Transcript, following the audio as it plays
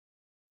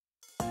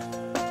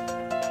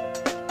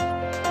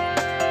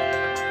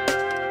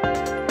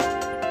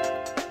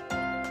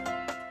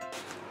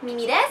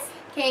Amy desu.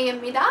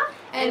 Kei-imida.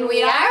 And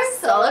we are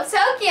Soul of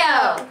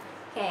Tokyo.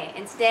 Okay,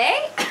 and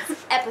today's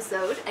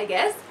episode, I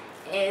guess,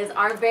 is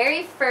our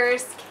very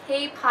first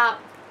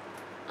K-pop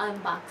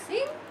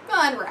unboxing?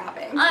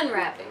 Unwrapping.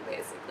 Unwrapping,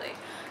 basically.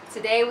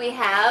 Today we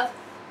have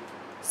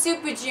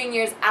Super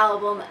Junior's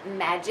album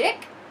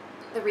Magic,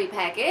 the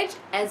repackage,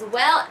 as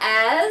well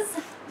as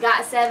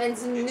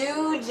GOT7's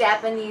new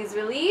Japanese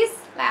release,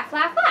 Laugh,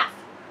 Laugh, Laugh.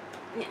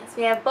 Yes,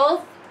 we have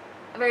both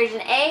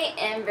version A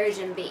and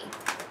version B.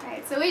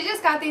 Alright, so we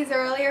just got these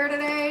earlier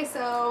today,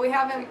 so we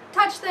haven't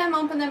touched them,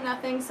 opened them,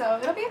 nothing, so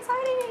it'll be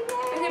exciting. Yay.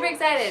 We're super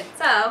excited.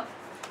 So, I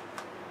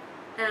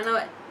don't know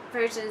what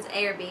version is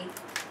A or B.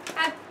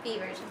 B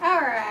version.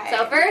 Alright.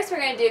 So first we're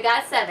going to do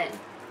GOT7.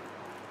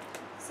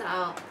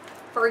 So,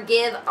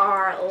 forgive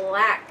our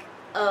lack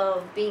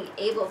of being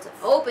able to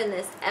open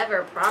this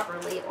ever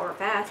properly or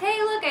fast.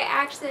 Hey look, I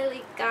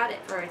actually got it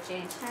for a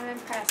change. I'm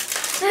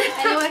impressed.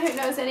 Anyone who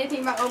knows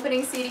anything about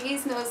opening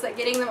CDs knows that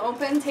getting them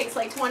open takes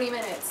like 20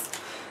 minutes.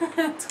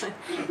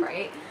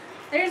 Right?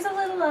 There's a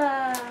little,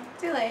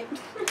 Too late.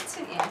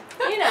 yeah,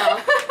 you know.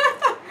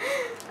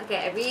 Okay,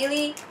 I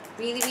really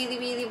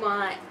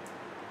want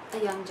a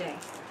Young J.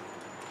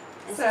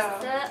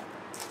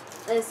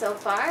 So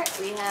far,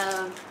 we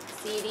have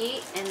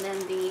CD and then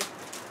the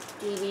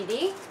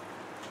DVD.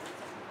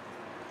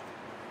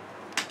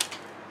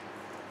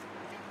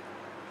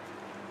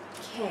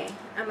 Okay,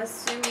 I'm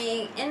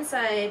assuming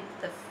inside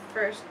the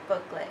first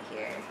booklet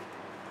here,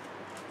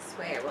 I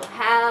swear we'll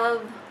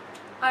have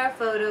our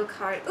photo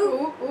card.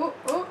 Ooh, ooh,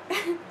 ooh.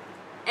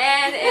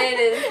 And it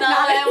is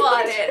not what I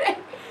wanted.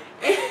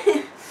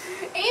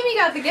 Amy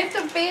got the gift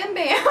of Bam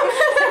Bam.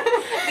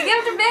 The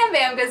gift of Bam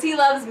Bam because he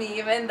loves me,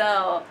 even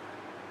though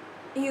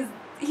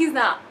he's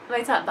not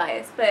my top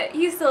bias, but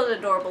he's still an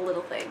adorable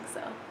little thing,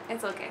 so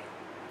it's okay.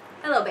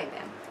 Hello, Bam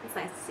Bam. It's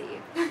nice to see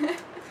you.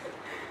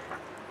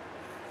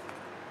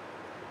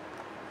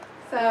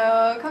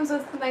 So it comes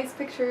with nice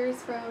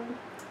pictures from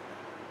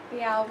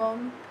the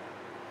album.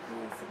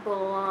 Nice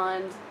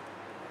blonde.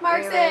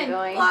 Markson!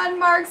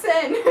 Blonde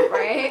Markson!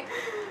 Right?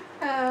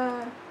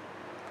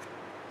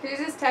 Could you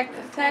just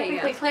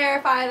technically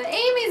clarify that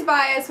Amy's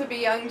bias would be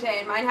Young J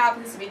and mine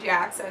happens to be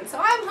Jackson, so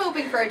I'm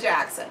hoping for a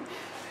Jackson.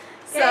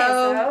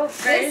 So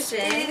this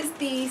is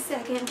the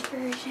second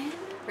version.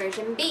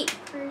 Version B.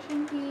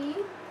 Version B.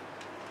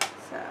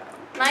 So,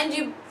 mind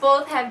you,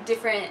 both have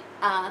different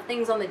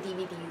things on the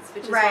DVDs,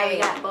 which is why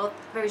we got both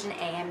version A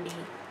and B.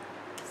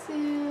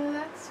 So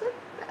that's what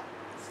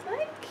that's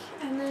like.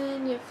 And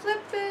then you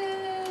flip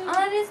it. Oh,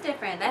 that is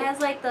different. That has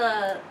like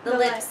the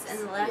lips and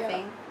the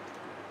laughing.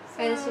 Yeah. So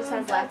this just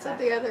has that's what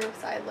the other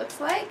side looks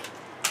like.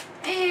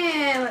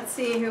 And let's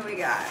see who we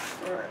got.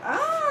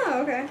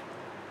 Oh, okay.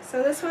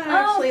 So this one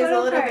actually is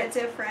a little bit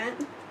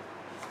different.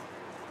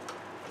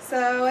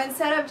 So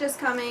instead of just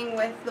coming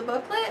with the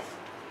booklet,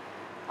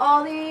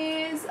 all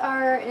these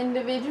are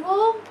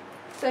individual.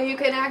 So you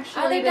can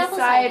actually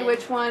decide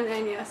which one,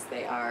 and yes,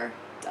 they are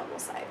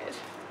double-sided.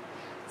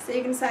 So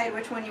you can decide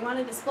which one you want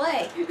to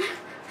display.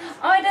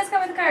 Oh, it does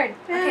come with a card.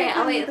 Okay,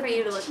 I'll wait for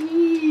you to look.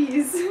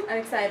 Jeez. I'm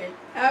excited.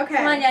 Okay.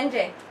 Come on, Young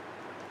J.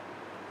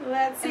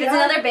 Let's see. If it's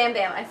another Bam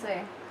Bam, I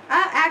swear.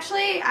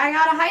 Actually, I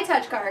got a high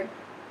touch card.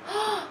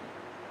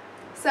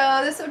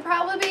 So this would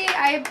probably be,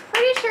 I'm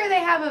pretty sure they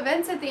have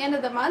events at the end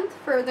of the month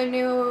for the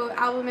new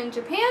album in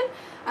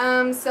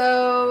Japan.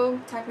 So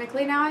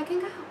technically now I can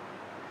go.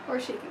 Or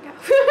she can go.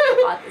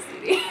 Bought the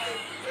CD.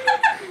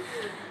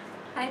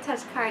 High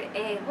touch card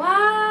A.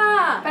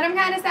 Wow. But I'm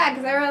kind of sad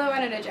because I really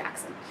wanted a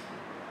Jackson.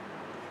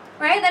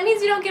 Right? That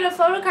means you don't get a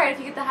photo card if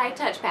you get the high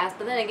touch pass,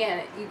 but then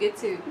again, you get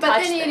to touch them.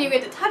 But then you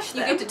get to touch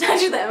them. You get to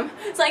touch them.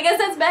 So I guess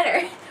that's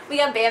better. We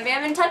got Bam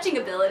Bam and touching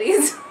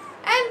abilities.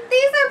 And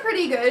these are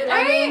pretty good.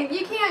 Right? I mean,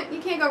 you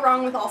can't go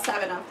wrong with all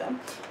 7 of them.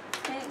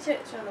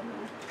 Show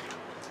them.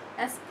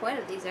 That's the point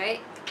of these,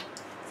 right?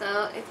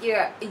 So if you're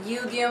a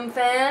Yu-Gi-Oh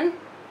fan,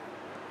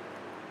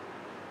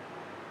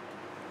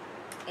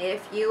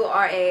 if you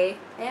are a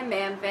Bam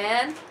Bam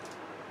fan,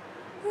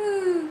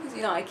 because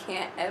you know I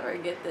can't ever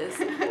get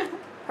this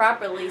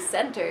properly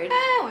centered.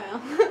 Oh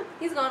well.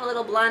 He's going a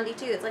little blondie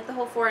too. It's like the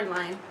whole foreign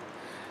line.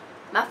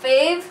 My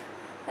fave.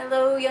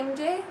 Hello, Young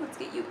J. Let's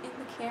get you in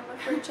the camera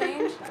for a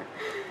change.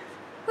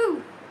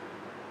 Woo.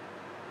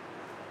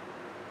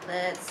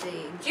 Let's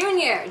see.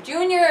 Junior.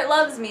 Junior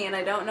loves me, and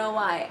I don't know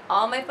why.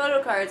 All my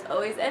photo cards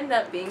always end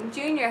up being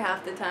Junior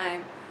half the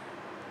time.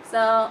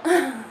 So,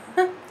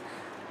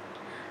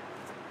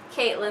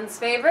 Caitlin's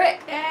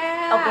favorite.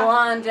 Yeah. A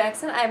blonde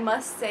Jackson. I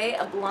must say,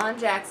 a blonde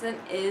Jackson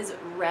is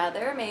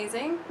rather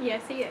amazing.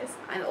 Yes, he is.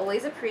 I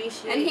always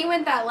appreciate. And he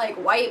went that like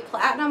white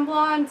platinum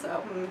blonde,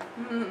 so.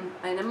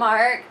 And a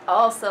Mark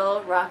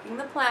also rocking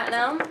the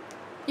platinum.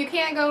 You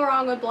can't go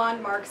wrong with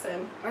blonde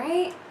Markson.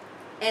 Right?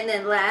 And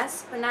then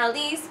last but not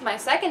least, my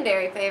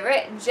secondary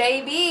favorite,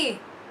 JB.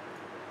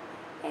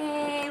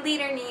 Hey,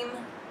 leader Neem.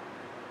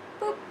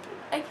 Boop.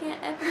 I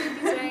can't ever get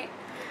these right.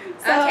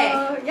 So,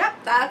 okay.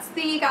 Yep, that's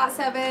the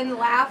GOT7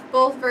 Laugh,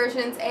 both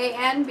versions A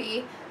and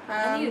B.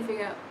 I need to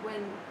figure out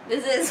when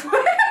this is.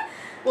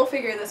 We'll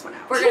figure this one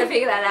out. We're going to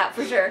figure that out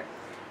for sure.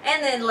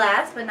 And then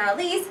last but not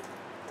least,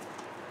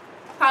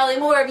 probably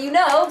more of you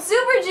know,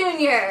 Super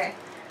Junior.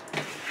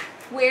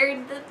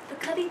 Where'd the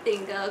cutty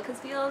thing go?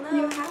 Because we all know.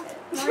 You have it.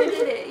 No, I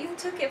did it. You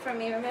took it from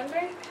me,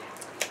 remember?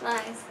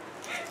 Lies.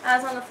 I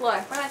was on the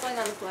floor. We're not going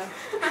on the floor.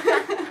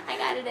 I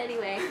got it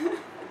anyway.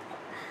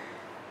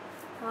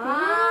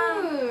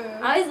 I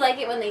always like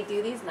it when they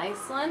do these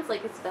nice ones,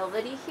 like it's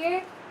velvety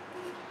here.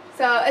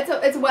 So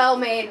it's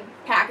well-made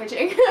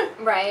packaging.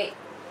 Right.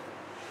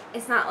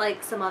 It's not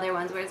like some other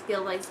ones where it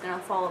feels like it's going to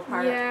fall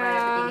apart right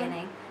at the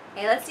beginning.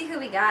 Hey, let's see who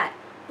we got.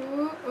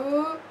 Ooh,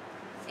 ooh.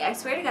 Yeah, I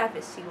swear to God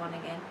if she won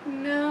again.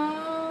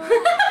 No.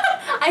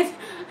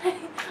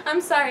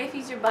 I'm sorry if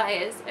he's your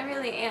bias. I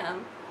really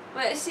am.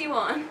 But she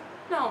won.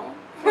 No.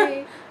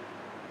 Wait.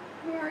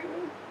 Where are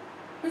you?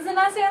 Does it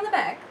not say on the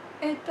back?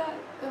 It does.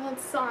 Well,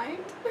 it's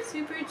signed.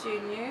 Super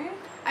Junior.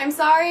 I'm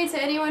sorry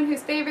to anyone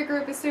whose favorite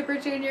group is Super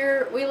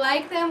Junior. We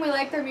like them, we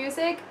like their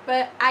music,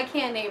 but I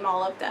can't name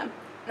all of them.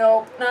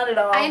 Nope, not at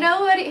all. I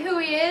know who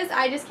he is,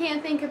 I just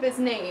can't think of his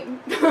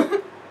name.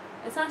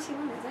 It's not she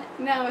won, is it?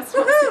 No, it's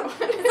not Woohoo! As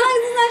long as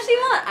it's not she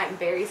won. I'm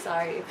very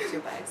sorry if it's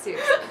your bias.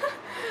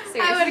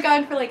 Seriously. I would have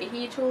gone for like a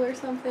He-Chul or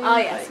something. Oh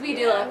yes, we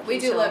do love We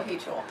do love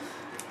He-Chul.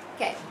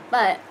 Okay,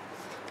 but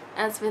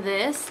as for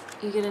this,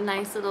 you get a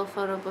nice little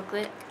photo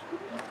booklet.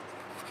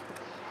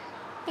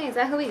 Hey, is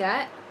that who we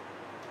got?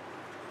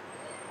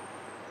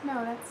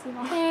 No, that's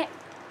Siwon.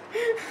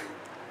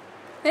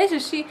 This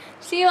is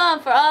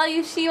Siwon for all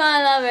you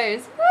Siwon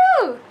lovers.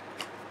 Woo!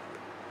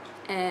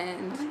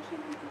 And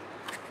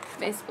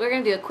basically, we're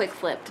going to do a quick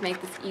flip to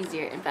make this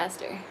easier and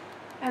faster.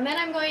 And then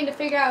I'm going to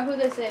figure out who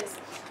this is.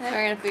 Then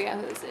we're going to figure out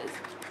who this is.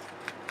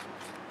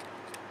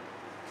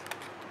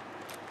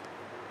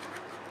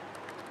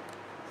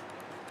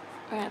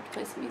 We're going to have to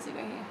play some music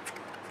right here.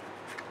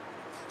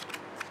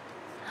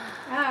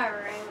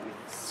 Alright.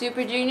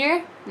 Super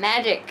Junior,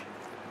 Magic.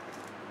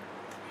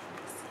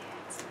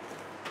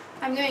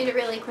 I'm going to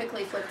really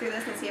quickly flip through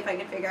this and see if I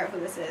can figure out who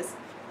this is.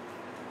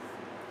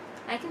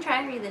 I can try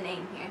and read the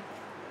name here.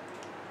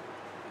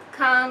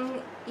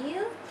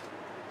 Kang-il?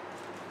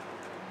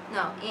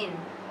 No, In.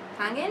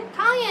 Kangin?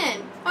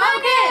 Kangin!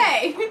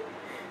 Okay!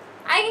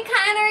 I can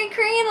kind of read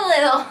Korean a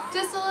little.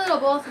 Just a little,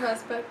 both of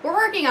us, but we're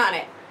working on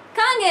it.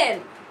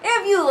 Kangin!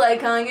 If you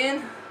like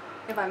Kangin.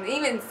 If I'm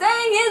even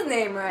saying his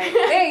name right.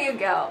 There you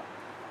go.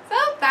 So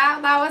that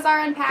was our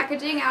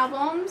Unpackaging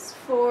albums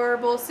for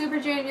both Super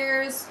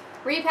Junior's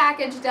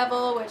repackaged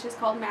Devil, which is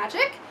called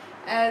Magic,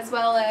 as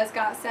well as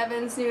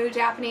GOT7's new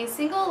Japanese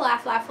single,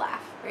 Laugh, Laugh,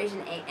 Laugh.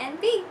 Version A and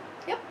B.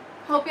 Yep.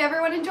 Hope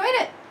everyone enjoyed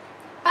it.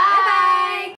 Bye! Bye.